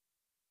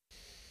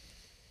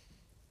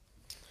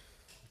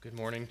Good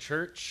morning,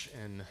 church,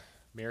 and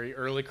Merry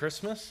Early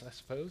Christmas, I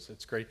suppose.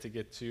 It's great to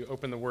get to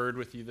open the Word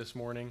with you this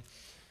morning.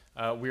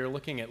 We are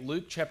looking at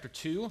Luke chapter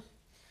 2,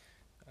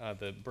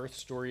 the birth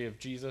story of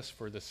Jesus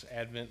for this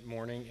Advent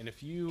morning. And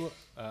if you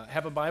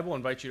have a Bible, I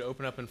invite you to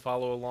open up and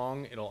follow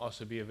along. It'll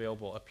also be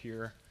available up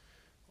here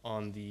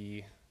on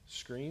the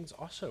screens.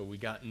 Also, we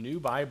got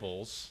new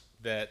Bibles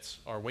that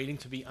are waiting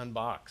to be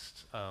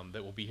unboxed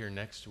that will be here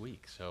next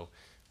week. So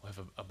we'll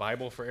have a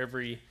Bible for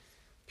every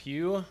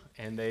pew,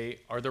 and they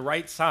are the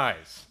right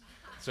size,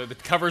 so the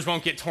covers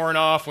won't get torn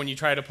off when you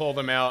try to pull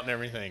them out and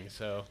everything.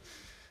 So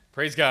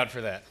praise God for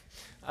that.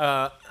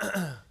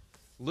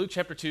 Luke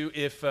chapter 2,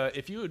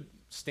 if you would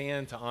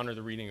stand to honor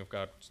the reading of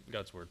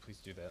God's word, please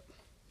do that.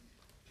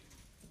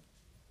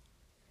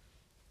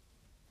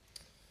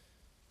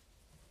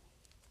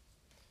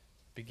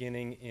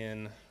 Beginning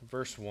in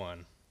verse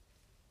 1.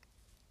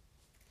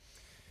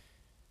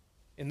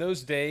 In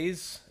those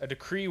days, a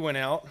decree went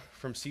out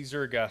from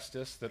Caesar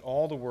Augustus that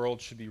all the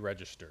world should be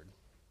registered.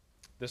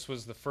 This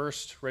was the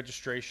first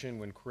registration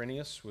when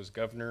Quirinius was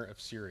governor of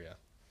Syria.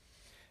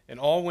 And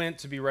all went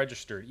to be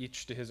registered,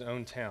 each to his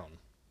own town.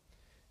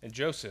 And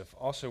Joseph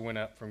also went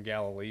up from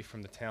Galilee,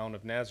 from the town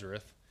of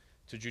Nazareth,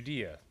 to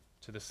Judea,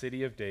 to the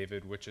city of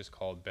David, which is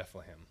called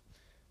Bethlehem,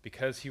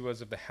 because he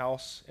was of the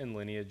house and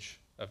lineage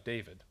of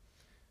David,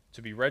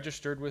 to be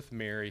registered with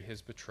Mary,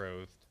 his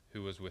betrothed,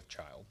 who was with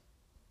child.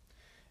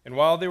 And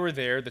while they were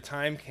there, the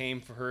time came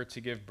for her to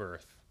give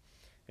birth.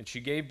 And she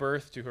gave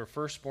birth to her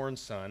firstborn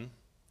son,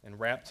 and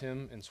wrapped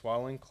him in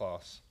swaddling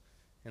cloths,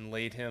 and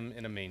laid him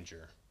in a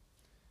manger,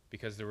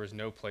 because there was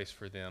no place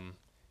for them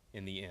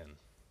in the inn.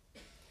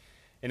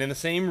 And in the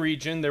same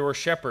region there were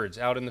shepherds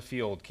out in the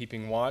field,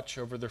 keeping watch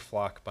over their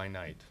flock by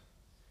night.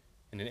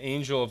 And an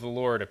angel of the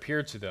Lord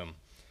appeared to them,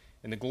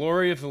 and the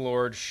glory of the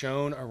Lord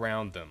shone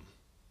around them,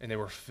 and they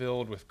were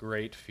filled with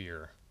great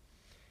fear.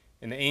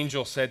 And the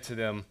angel said to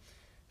them,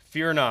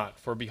 "Fear not,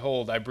 for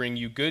behold, I bring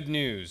you good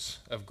news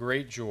of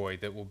great joy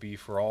that will be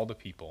for all the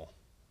people.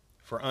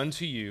 For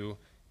unto you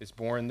is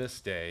born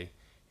this day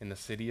in the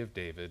city of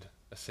David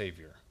a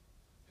Savior,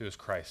 who is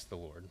Christ the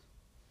Lord.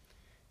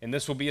 And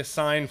this will be a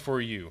sign for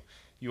you.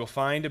 You will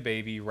find a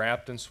baby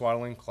wrapped in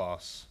swaddling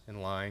cloths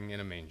and lying in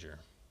a manger."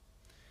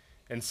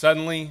 And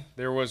suddenly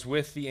there was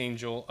with the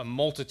angel a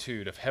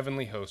multitude of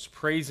heavenly hosts,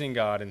 praising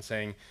God and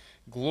saying,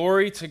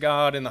 "Glory to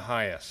God in the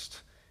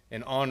highest,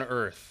 and on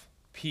earth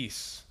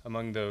peace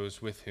among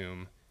those with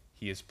whom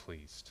he is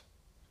pleased."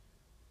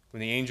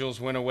 When the angels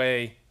went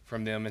away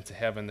from them into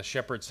heaven, the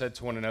shepherds said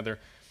to one another,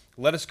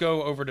 "Let us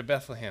go over to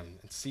Bethlehem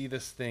and see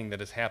this thing that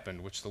has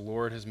happened, which the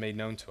Lord has made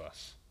known to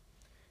us."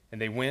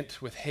 And they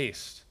went with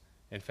haste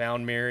and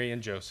found Mary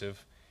and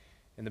Joseph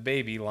and the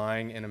baby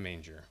lying in a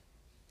manger.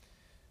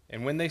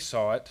 And when they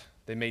saw it,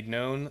 they made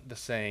known the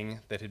saying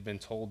that had been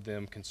told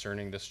them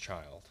concerning this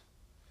child.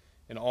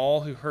 And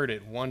all who heard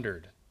it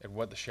wondered at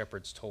what the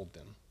shepherds told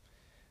them.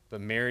 But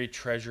Mary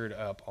treasured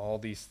up all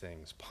these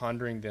things,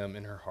 pondering them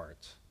in her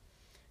heart.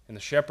 And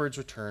the shepherds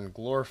returned,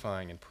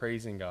 glorifying and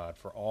praising God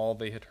for all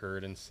they had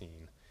heard and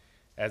seen,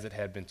 as it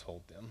had been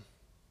told them.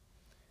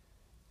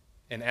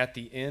 And at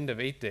the end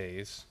of 8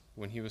 days,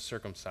 when he was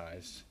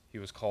circumcised, he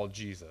was called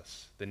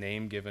Jesus, the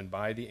name given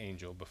by the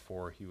angel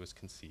before he was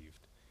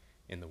conceived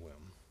in the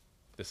womb.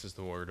 This is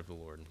the word of the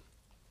Lord.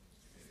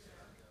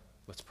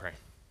 Let's pray.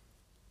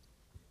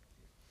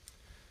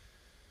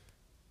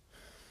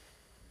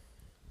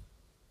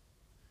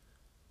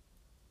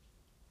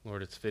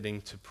 Lord, it's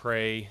fitting to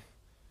pray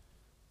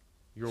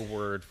your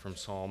word from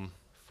Psalm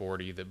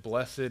 40, that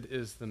blessed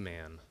is the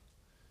man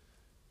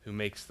who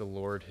makes the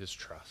Lord his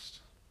trust,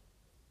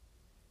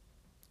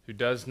 who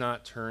does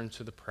not turn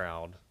to the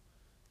proud,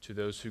 to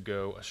those who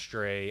go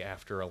astray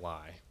after a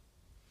lie.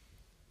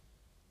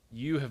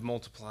 You have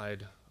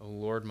multiplied, O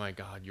Lord my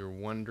God, your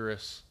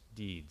wondrous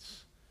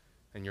deeds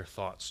and your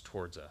thoughts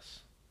towards us.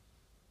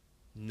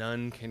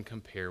 None can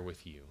compare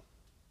with you.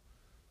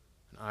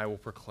 And I will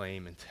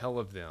proclaim and tell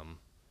of them,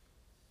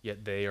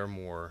 yet they are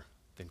more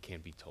than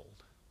can be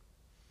told.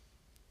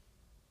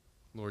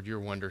 Lord, your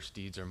wondrous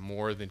deeds are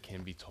more than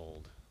can be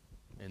told,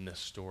 and this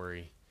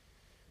story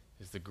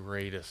is the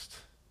greatest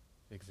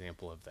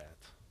example of that.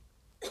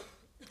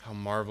 How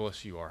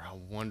marvelous you are, how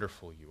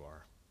wonderful you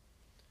are.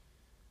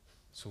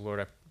 So Lord,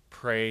 I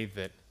pray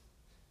that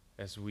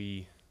as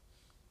we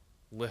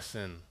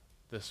listen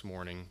this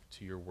morning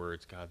to your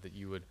words, God, that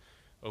you would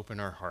open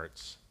our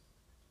hearts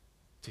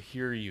to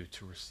hear you,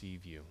 to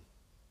receive you.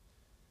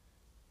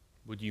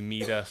 Would you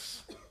meet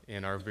us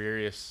in our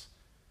various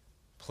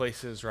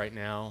places right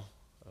now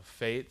of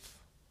faith,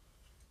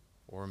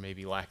 or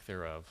maybe lack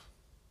thereof?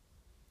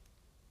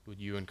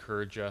 Would you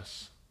encourage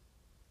us,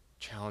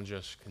 challenge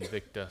us,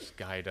 convict us,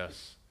 guide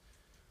us,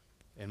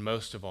 and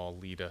most of all,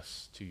 lead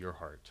us to your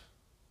heart,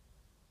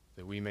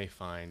 that we may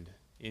find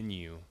in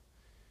you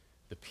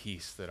the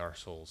peace that our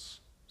souls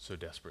so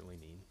desperately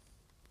need.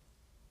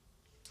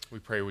 We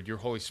pray, would your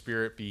Holy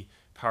Spirit be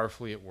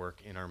powerfully at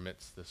work in our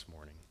midst this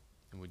morning,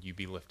 and would you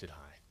be lifted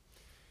high.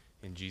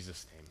 In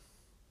Jesus'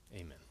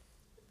 name,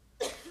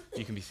 amen.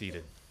 You can be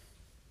seated.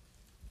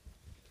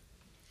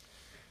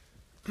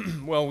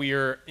 Well, we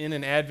are in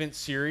an Advent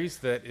series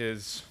that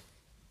is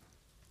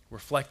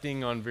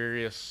reflecting on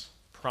various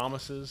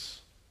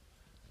promises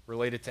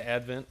related to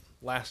Advent.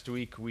 Last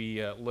week,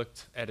 we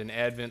looked at an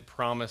Advent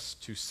promise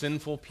to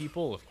sinful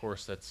people. Of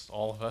course, that's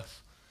all of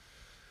us.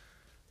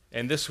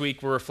 And this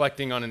week, we're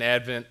reflecting on an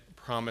Advent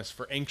promise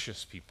for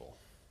anxious people.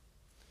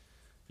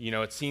 You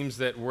know, it seems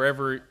that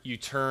wherever you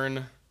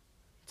turn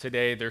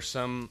today, there's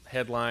some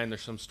headline,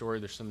 there's some story,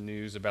 there's some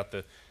news about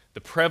the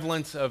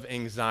prevalence of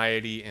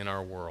anxiety in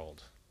our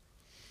world.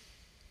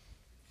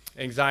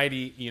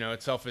 Anxiety,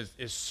 itself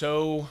is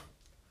so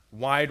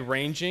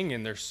wide-ranging,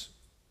 and there's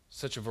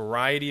such a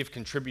variety of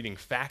contributing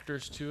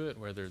factors to it,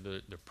 whether they're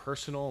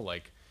personal,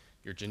 like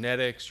your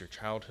genetics, your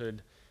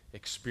childhood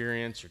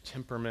experience, your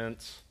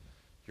temperament,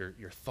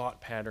 your thought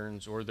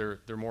patterns, or they're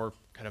more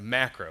kind of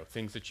macro,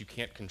 things that you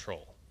can't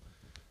control.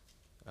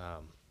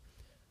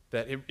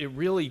 That it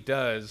really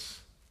does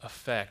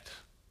affect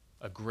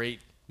a great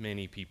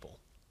many people.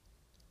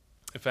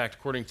 In fact,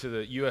 according to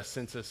the U.S.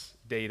 Census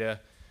data,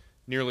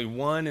 nearly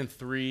 1 in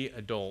 3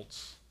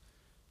 adults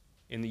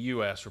in the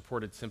U.S.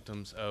 reported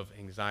symptoms of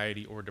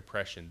anxiety or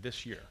depression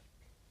this year.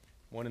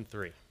 1 in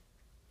 3.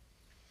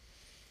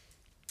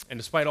 And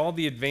despite all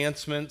the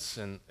advancements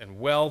and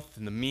wealth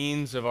and the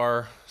means of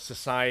our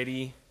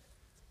society,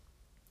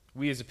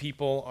 we as a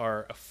people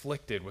are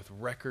afflicted with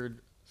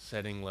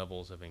record-setting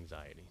levels of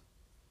anxiety.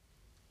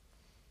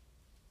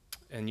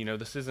 And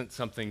this isn't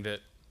something that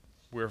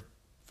we're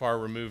far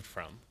removed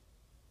from.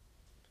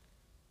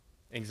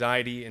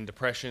 Anxiety and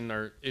depression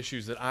are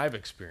issues that I've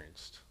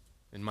experienced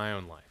in my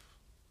own life.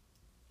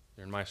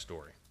 They're in my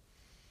story.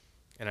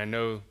 And I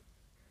know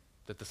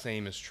that the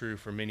same is true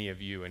for many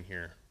of you in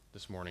here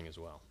this morning as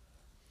well.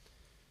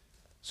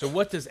 So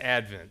what does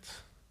Advent,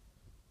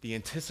 the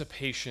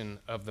anticipation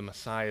of the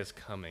Messiah's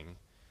coming,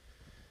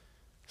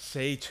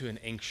 say to an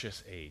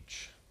anxious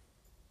age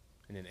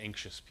and an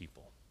anxious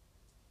people?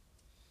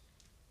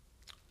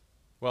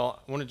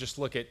 Well, I want to just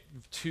look at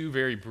 2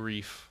 very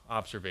brief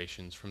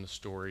observations from the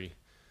story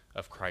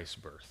of Christ's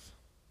birth.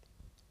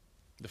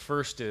 The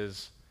first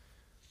is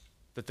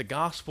that the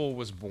gospel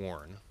was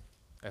born,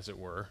 as it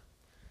were,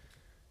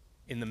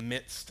 in the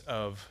midst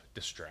of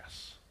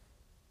distress.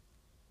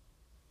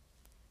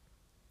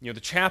 The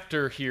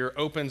chapter here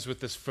opens with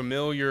this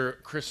familiar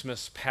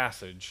Christmas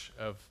passage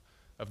of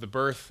the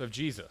birth of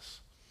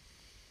Jesus.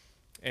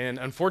 And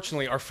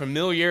unfortunately, our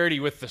familiarity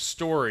with the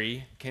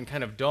story can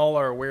kind of dull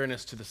our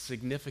awareness to the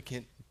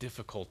significant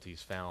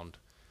difficulties found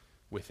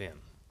within.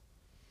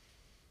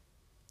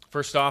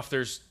 First off,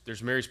 there's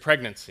Mary's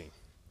pregnancy.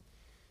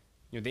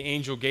 The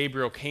angel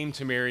Gabriel came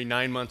to Mary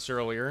 9 months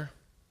earlier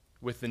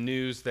with the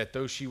news that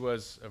though she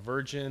was a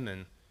virgin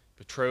and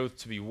betrothed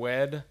to be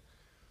wed,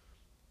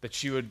 that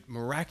she would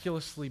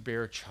miraculously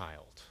bear a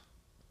child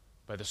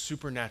by the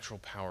supernatural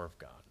power of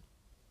God.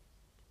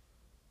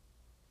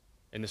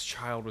 And this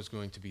child was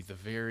going to be the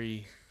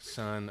very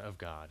Son of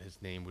God. His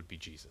name would be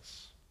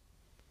Jesus.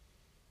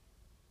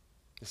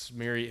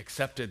 Mary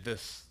accepted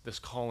this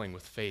calling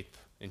with faith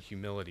and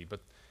humility, but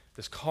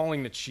this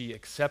calling that she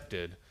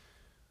accepted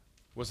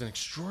was an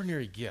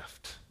extraordinary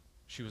gift.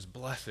 She was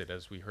blessed,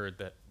 as we heard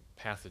that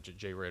passage that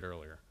Jay read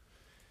earlier.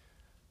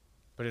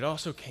 But it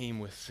also came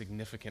with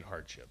significant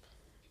hardship.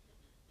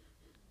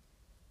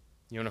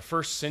 In a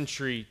first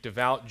century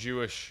devout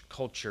Jewish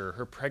culture,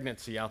 her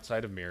pregnancy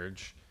outside of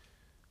marriage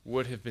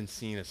would have been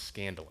seen as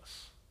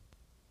scandalous.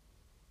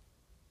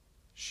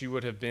 She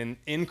would have been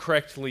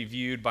incorrectly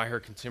viewed by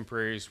her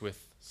contemporaries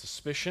with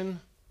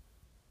suspicion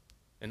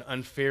and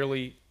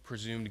unfairly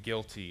presumed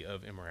guilty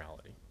of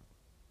immorality.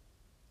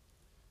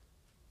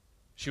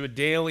 She would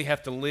daily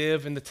have to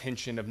live in the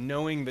tension of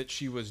knowing that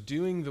she was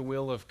doing the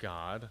will of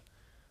God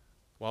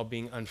while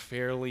being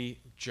unfairly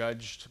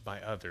judged by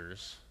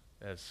others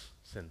as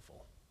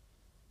sinful,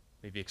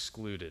 maybe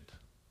excluded.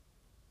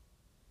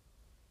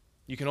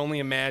 You can only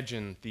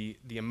imagine the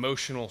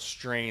emotional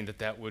strain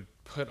that would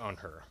put on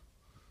her,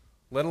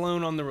 let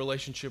alone on the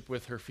relationship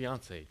with her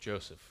fiancé,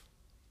 Joseph,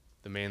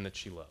 the man that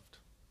she loved.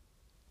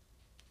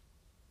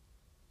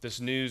 This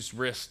news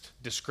risked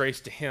disgrace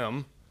to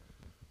him,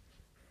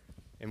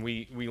 and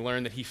we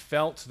learn that he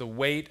felt the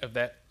weight of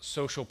that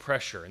social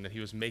pressure and that he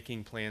was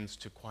making plans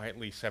to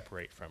quietly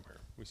separate from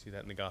her. We see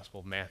that in the Gospel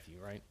of Matthew,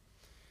 right?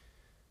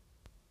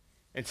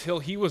 Until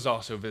he was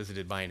also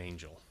visited by an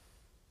angel,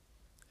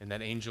 and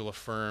that angel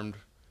affirmed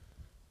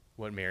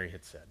what Mary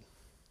had said.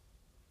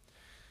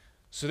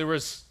 So there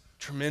was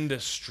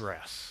tremendous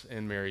stress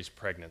in Mary's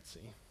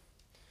pregnancy.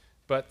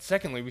 But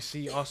secondly, we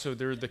see also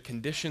there are the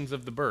conditions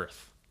of the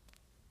birth.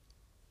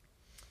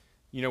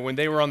 When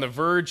they were on the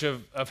verge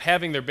of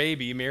having their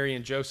baby, Mary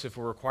and Joseph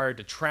were required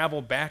to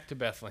travel back to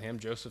Bethlehem,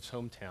 Joseph's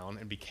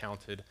hometown, and be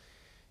counted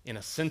in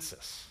a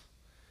census.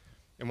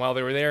 And while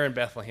they were there in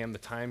Bethlehem, the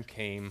time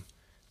came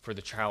for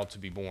the child to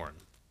be born.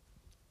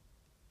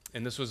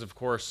 And this was, of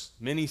course,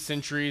 many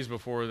centuries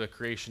before the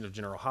creation of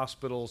general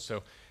hospitals,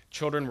 so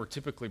children were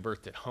typically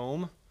birthed at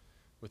home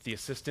with the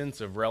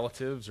assistance of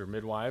relatives or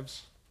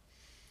midwives.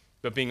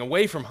 But being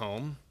away from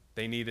home,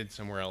 they needed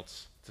somewhere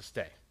else to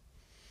stay.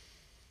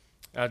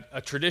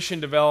 A tradition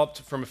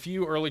developed from a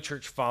few early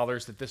church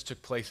fathers that this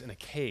took place in a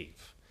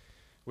cave,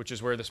 which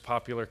is where this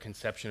popular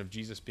conception of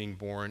Jesus being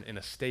born in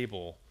a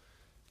stable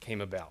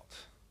came about.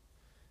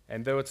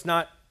 And though it's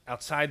not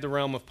outside the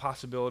realm of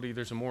possibility,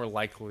 there's a more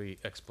likely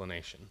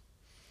explanation.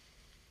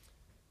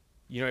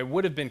 It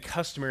would have been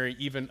customary,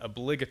 even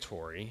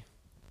obligatory,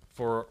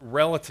 for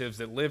relatives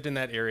that lived in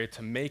that area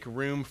to make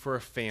room for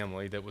a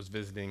family that was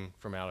visiting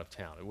from out of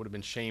town. It would have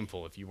been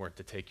shameful if you weren't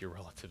to take your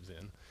relatives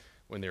in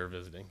when they were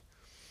visiting.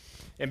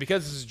 And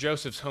because this is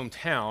Joseph's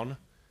hometown,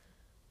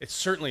 it's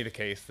certainly the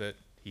case that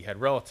he had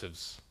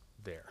relatives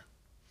there.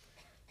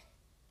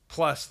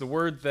 Plus, the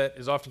word that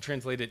is often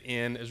translated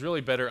inn is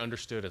really better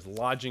understood as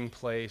lodging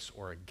place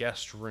or a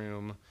guest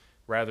room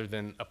rather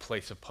than a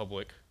place of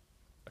public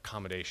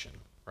accommodation,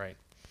 right?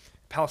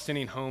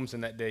 Palestinian homes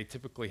in that day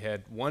typically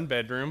had one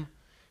bedroom,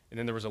 and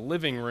then there was a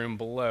living room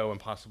below and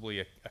possibly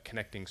a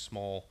connecting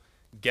small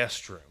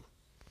guest room.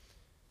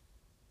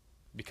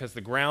 Because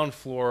the ground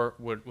floor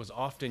was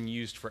often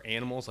used for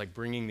animals, like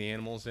bringing the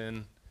animals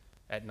in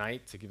at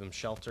night to give them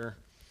shelter,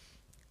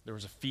 there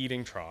was a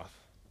feeding trough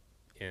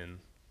in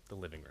the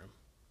living room.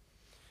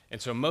 And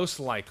so most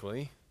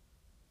likely,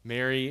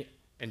 Mary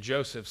and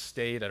Joseph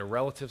stayed at a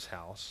relative's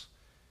house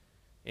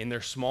in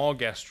their small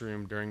guest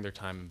room during their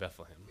time in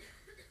Bethlehem.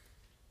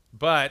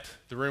 But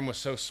the room was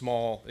so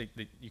small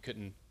that you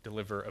couldn't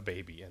deliver a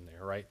baby in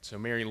there, right? So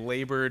Mary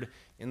labored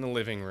in the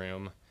living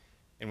room,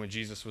 and when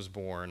Jesus was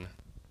born,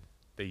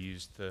 they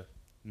used the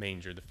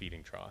manger, the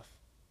feeding trough,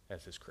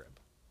 as his crib.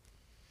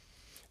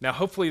 Now,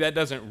 hopefully that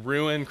doesn't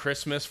ruin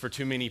Christmas for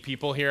too many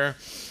people here.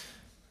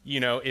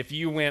 If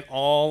you went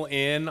all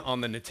in on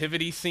the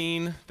nativity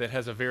scene that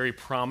has a very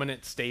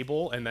prominent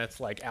stable and that's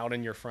like out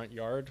in your front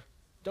yard,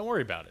 don't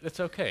worry about it. It's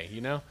okay,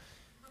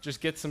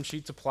 Just get some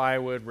sheets of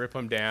plywood, rip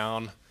them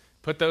down,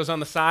 put those on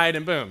the side,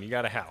 and boom, you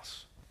got a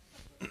house.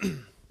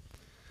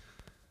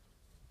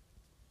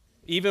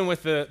 Even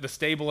with the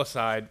stable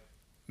aside,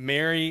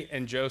 Mary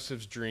and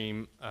Joseph's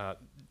dream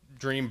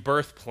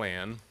birth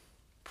plan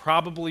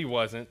probably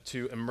wasn't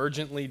to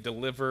emergently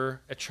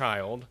deliver a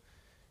child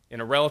in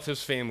a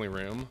relative's family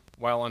room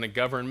while on a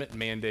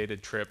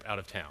government-mandated trip out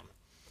of town.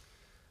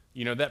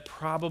 That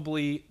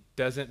probably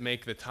doesn't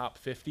make the top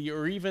 50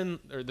 or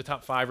the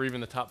top 5 or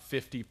even the top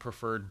 50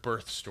 preferred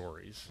birth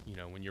stories,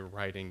 when you're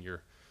writing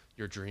your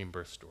dream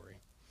birth story.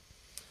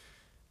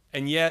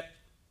 And yet,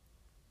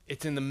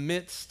 it's in the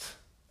midst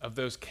of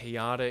those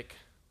chaotic,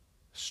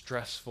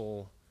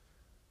 stressful,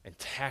 and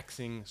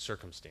taxing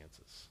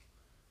circumstances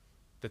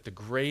that the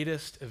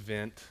greatest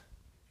event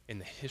in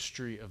the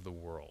history of the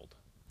world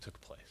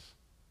took place.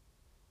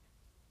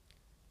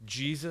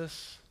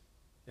 Jesus,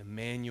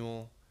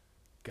 Emmanuel,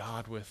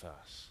 God with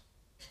us,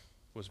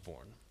 was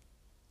born.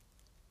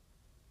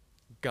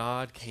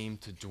 God came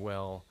to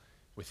dwell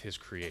with his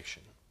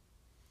creation.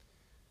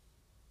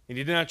 And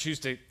he did not choose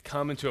to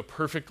come into a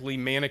perfectly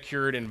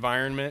manicured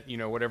environment,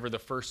 whatever the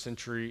first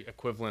century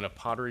equivalent of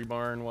Pottery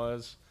Barn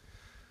was.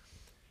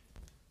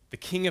 The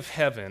King of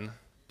Heaven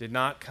did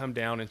not come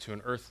down into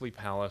an earthly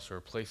palace or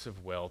a place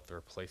of wealth or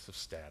a place of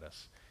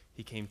status.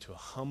 He came to a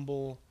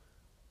humble,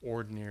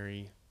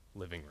 ordinary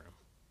living room.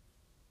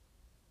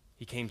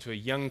 He came to a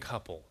young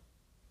couple,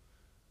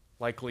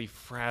 likely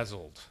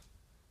frazzled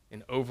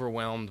and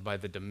overwhelmed by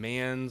the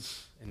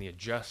demands and the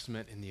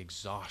adjustment and the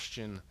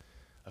exhaustion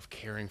of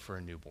caring for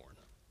a newborn.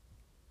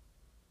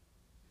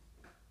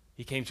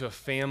 He came to a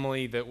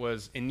family that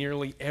was, in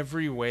nearly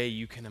every way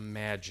you can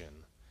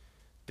imagine,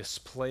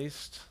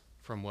 displaced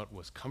from what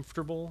was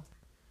comfortable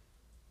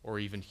or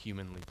even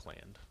humanly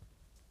planned.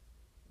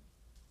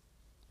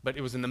 But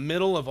it was in the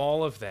middle of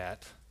all of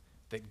that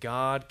that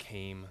God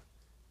came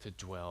to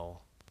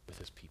dwell with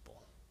his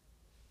people.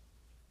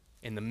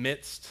 In the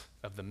midst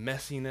of the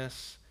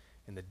messiness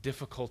and the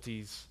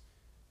difficulties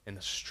and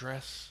the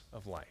stress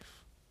of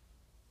life,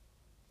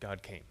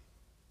 God came.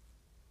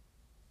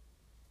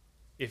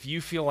 If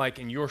you feel like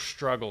in your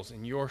struggles,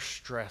 in your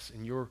stress,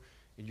 in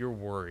your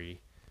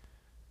worry,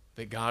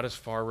 that God is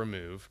far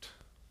removed,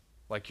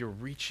 like you're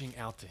reaching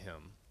out to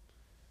him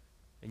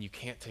and you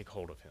can't take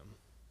hold of him,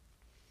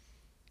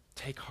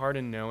 take heart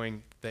in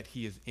knowing that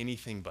he is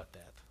anything but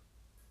that.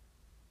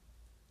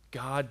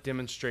 God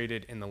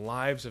demonstrated in the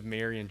lives of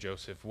Mary and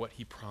Joseph what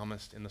he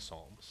promised in the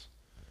Psalms.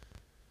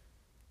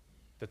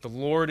 That the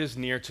Lord is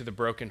near to the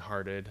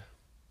brokenhearted,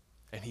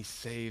 and he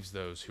saves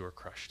those who are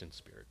crushed in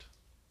spirit.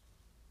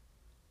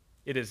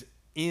 It is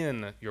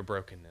in your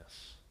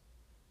brokenness.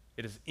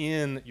 It is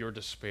in your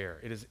despair.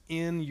 It is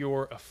in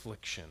your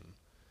affliction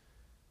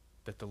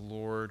that the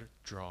Lord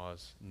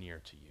draws near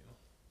to you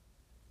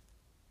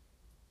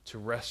to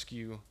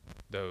rescue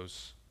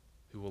those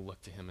who will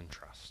look to him in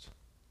trust.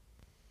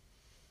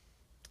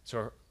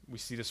 So we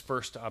see this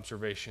first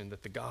observation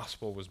that the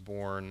gospel was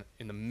born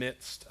in the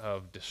midst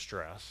of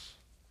distress.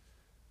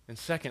 And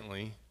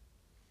secondly,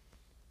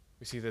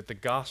 we see that the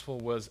gospel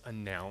was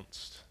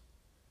announced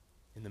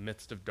in the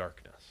midst of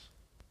darkness.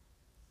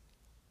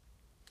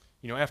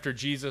 After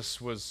Jesus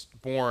was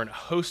born, a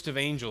host of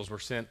angels were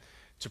sent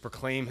to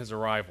proclaim his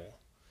arrival.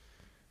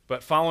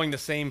 But following the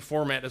same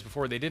format as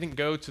before, they didn't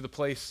go to the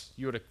place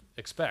you would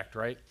expect,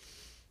 right?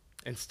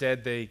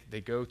 Instead, they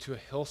go to a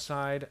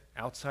hillside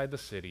outside the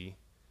city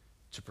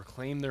to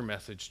proclaim their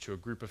message to a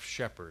group of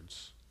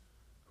shepherds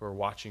who are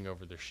watching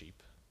over their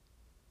sheep.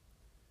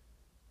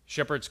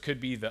 Shepherds could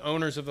be the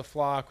owners of the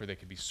flock, or they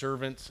could be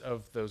servants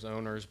of those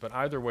owners, but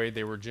either way,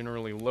 they were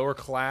generally lower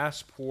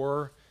class,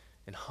 poor,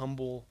 and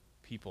humble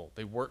people.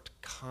 They worked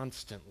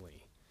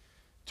constantly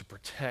to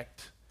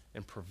protect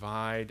and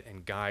provide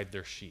and guide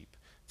their sheep,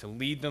 to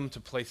lead them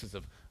to places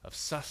of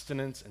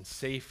sustenance and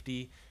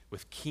safety,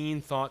 with keen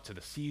thought to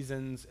the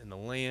seasons and the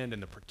land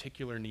and the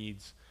particular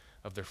needs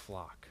of their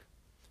flock.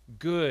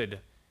 Good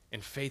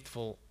and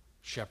faithful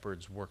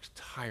shepherds worked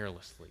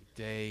tirelessly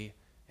day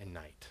and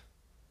night.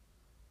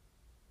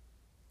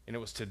 And it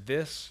was to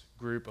this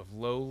group of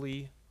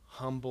lowly,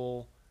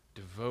 humble,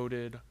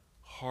 devoted,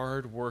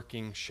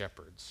 hard-working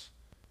shepherds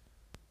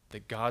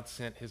that God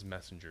sent his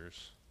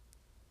messengers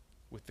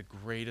with the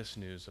greatest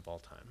news of all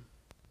time.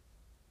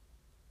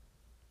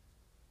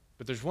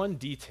 But there's one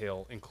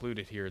detail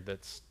included here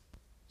that's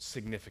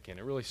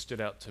significant. It really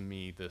stood out to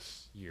me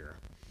this year.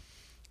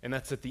 And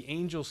that's that the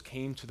angels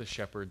came to the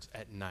shepherds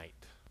at night.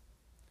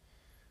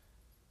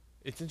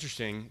 It's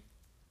interesting.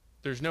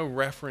 There's no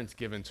reference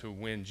given to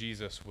when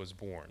Jesus was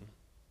born.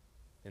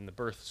 And the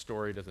birth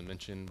story doesn't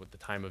mention what the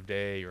time of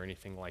day or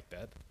anything like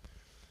that.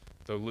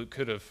 Though Luke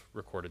could have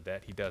recorded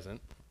that, he doesn't.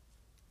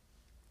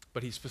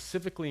 But he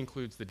specifically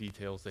includes the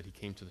details that he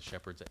came to the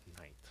shepherds at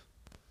night.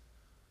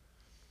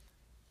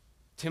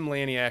 Tim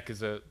Laniak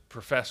is a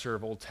professor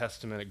of Old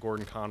Testament at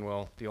Gordon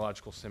Conwell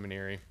Theological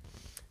Seminary.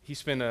 He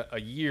spent a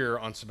year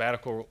on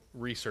sabbatical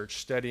research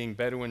studying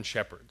Bedouin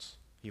shepherds.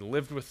 He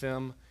lived with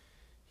them.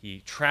 He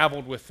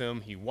traveled with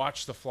them, he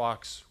watched the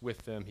flocks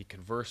with them, he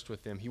conversed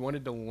with them. He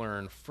wanted to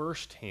learn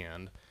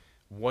firsthand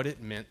what it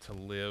meant to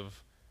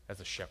live as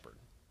a shepherd.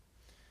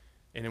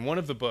 And in one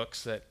of the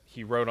books that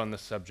he wrote on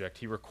this subject,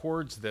 he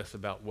records this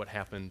about what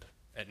happened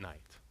at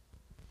night.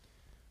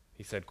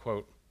 He said,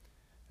 quote,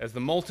 "As the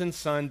molten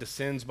sun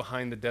descends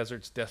behind the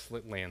desert's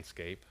desolate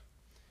landscape,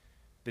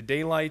 the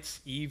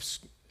daylight's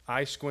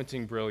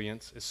eye-squinting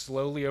brilliance is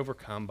slowly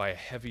overcome by a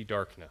heavy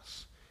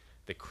darkness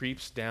that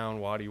creeps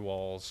down wadi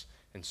walls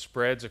and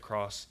spreads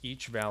across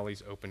each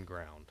valley's open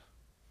ground.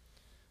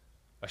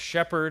 A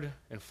shepherd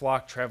and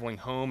flock traveling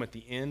home at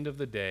the end of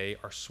the day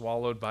are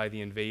swallowed by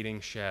the invading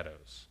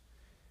shadows.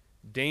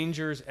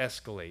 Dangers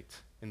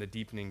escalate in the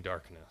deepening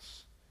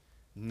darkness.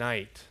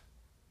 Night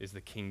is the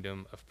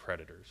kingdom of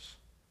predators.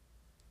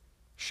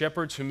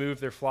 Shepherds who move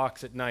their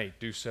flocks at night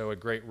do so at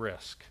great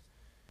risk.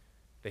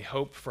 They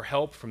hope for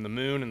help from the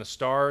moon and the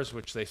stars,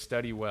 which they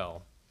study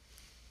well.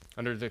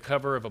 Under the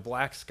cover of a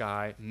black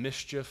sky,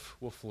 mischief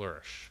will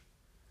flourish.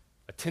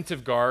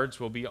 Attentive guards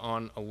will be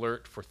on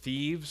alert for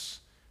thieves,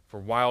 for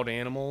wild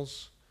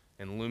animals,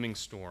 and looming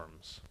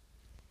storms.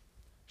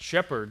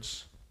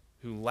 Shepherds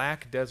who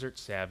lack desert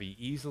savvy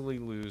easily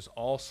lose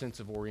all sense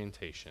of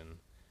orientation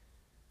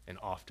and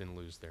often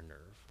lose their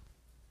nerve."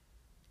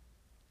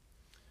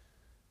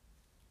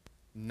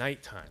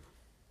 Nighttime.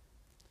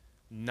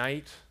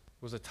 Night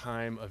was a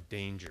time of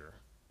danger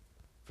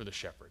for the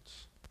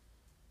shepherds.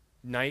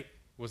 Night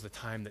was the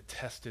time that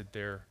tested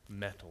their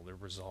mettle, their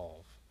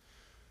resolve.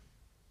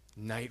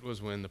 Night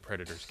was when the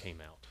predators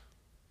came out.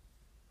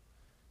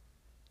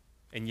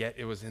 And yet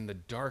it was in the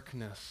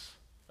darkness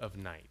of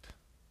night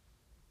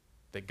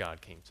that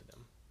God came to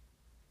them.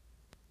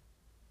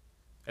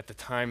 At the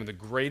time of the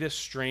greatest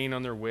strain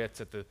on their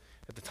wits, at the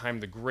time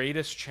of the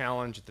greatest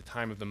challenge, at the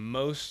time of the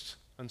most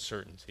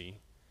uncertainty,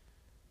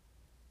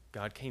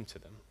 God came to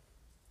them.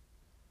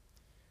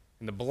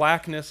 And the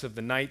blackness of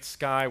the night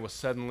sky was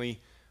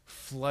suddenly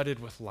flooded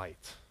with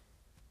light.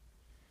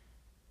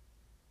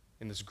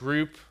 And this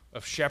group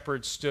of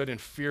shepherds stood in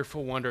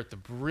fearful wonder at the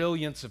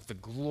brilliance of the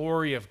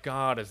glory of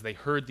God as they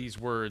heard these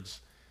words,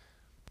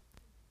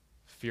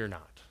 "Fear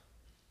not,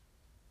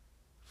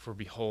 for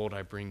behold,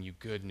 I bring you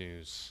good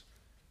news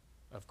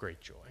of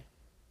great joy."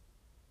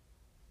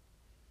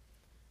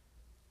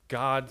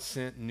 God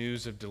sent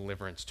news of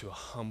deliverance to a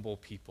humble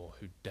people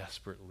who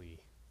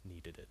desperately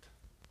needed it.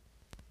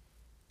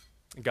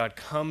 God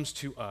comes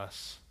to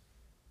us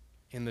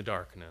in the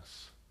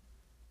darkness,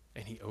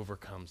 and he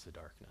overcomes the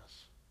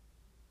darkness.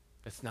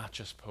 It's not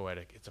just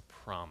poetic, it's a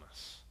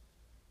promise.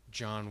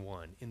 John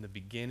 1, "In the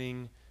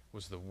beginning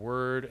was the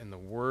Word, and the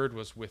Word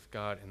was with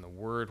God, and the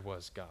Word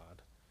was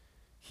God.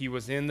 He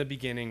was in the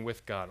beginning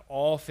with God.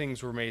 All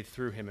things were made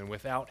through him, and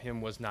without him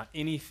was not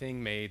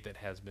anything made that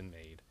has been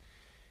made.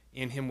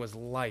 In him was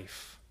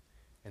life,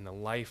 and the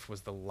life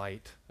was the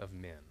light of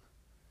men.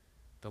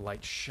 The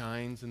light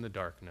shines in the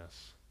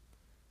darkness,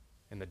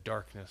 and the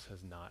darkness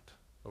has not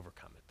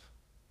overcome it."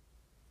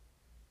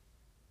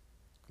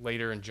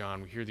 Later in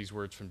John, we hear these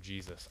words from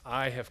Jesus,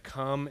 "I have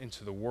come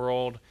into the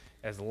world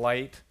as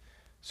light,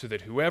 so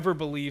that whoever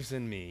believes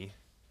in me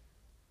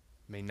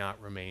may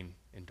not remain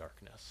in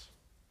darkness."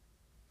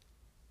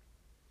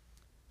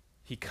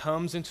 He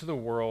comes into the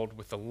world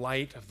with the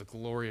light of the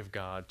glory of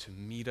God to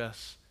meet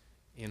us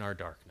in our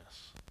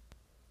darkness.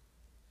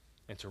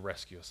 and to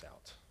rescue us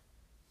out.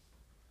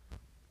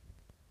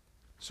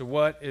 So,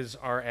 what is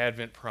our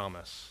Advent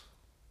promise?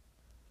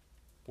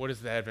 What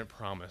is the Advent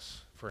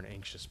promise for an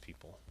anxious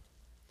people?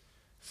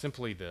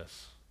 Simply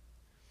this: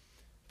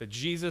 that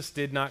Jesus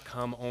did not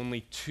come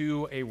only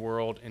to a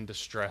world in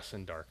distress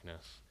and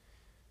darkness.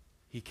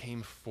 He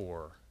came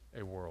for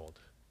a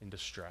world in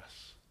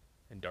distress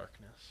and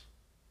darkness.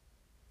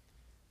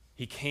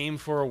 He came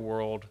for a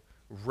world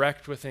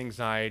wrecked with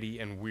anxiety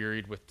and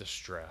wearied with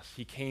distress.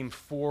 He came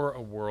for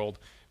a world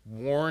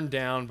worn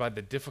down by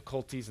the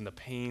difficulties and the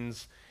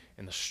pains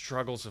and the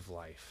struggles of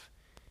life.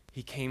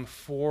 He came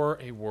for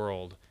a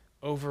world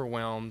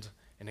overwhelmed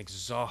and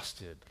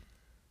exhausted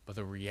by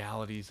the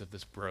realities of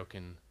this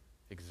broken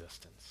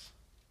existence.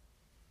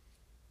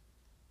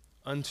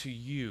 Unto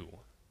you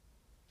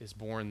is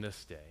born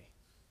this day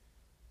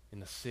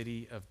in the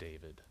city of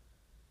David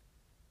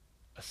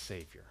a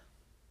Savior.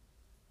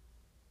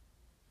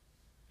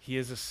 He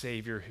is a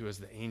Savior who, as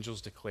the angels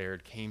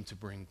declared, came to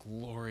bring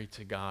glory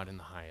to God in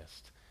the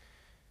highest,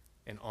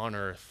 and on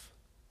earth,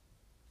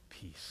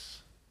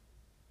 peace.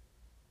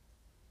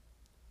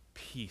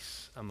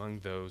 Peace among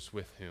those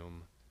with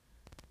whom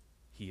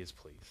he is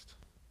pleased.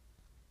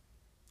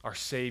 Our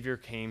Savior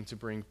came to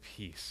bring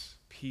peace.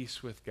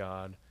 Peace with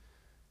God,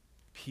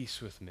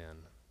 peace with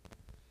men,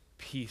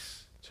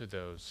 peace to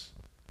those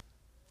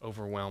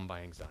overwhelmed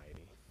by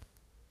anxiety.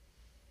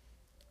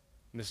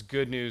 And this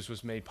good news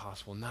was made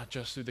possible not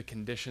just through the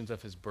conditions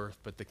of his birth,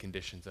 but the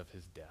conditions of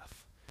his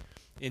death.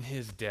 In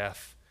his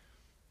death,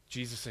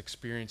 Jesus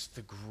experienced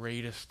the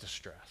greatest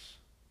distress.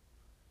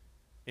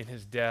 In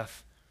his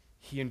death,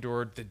 he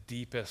endured the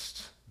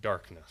deepest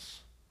darkness.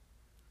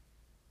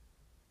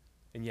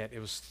 And yet it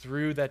was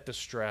through that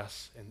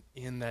distress and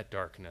in that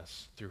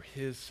darkness, through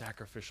his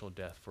sacrificial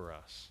death for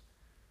us,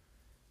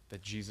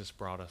 that Jesus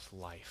brought us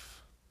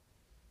life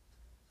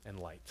and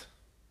light.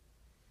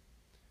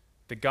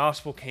 The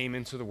gospel came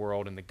into the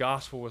world, and the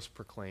gospel was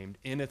proclaimed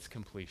in its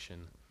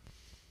completion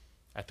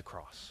at the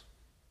cross.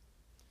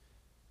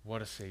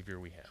 What a Savior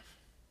we have.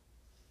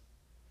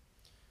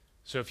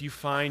 So if you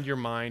find your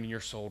mind and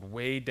your soul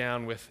weighed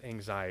down with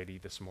anxiety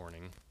this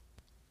morning,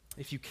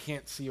 if you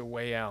can't see a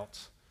way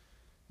out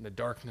and the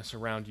darkness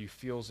around you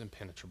feels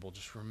impenetrable,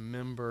 just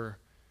remember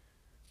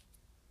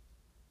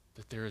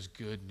that there is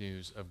good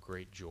news of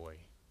great joy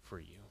for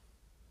you.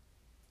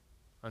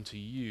 Unto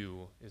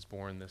you is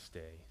born this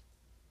day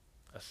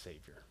a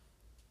Savior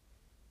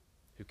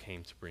who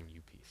came to bring you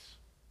peace.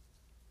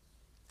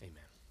 Amen.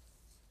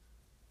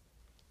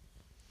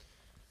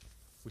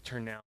 We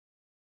turn now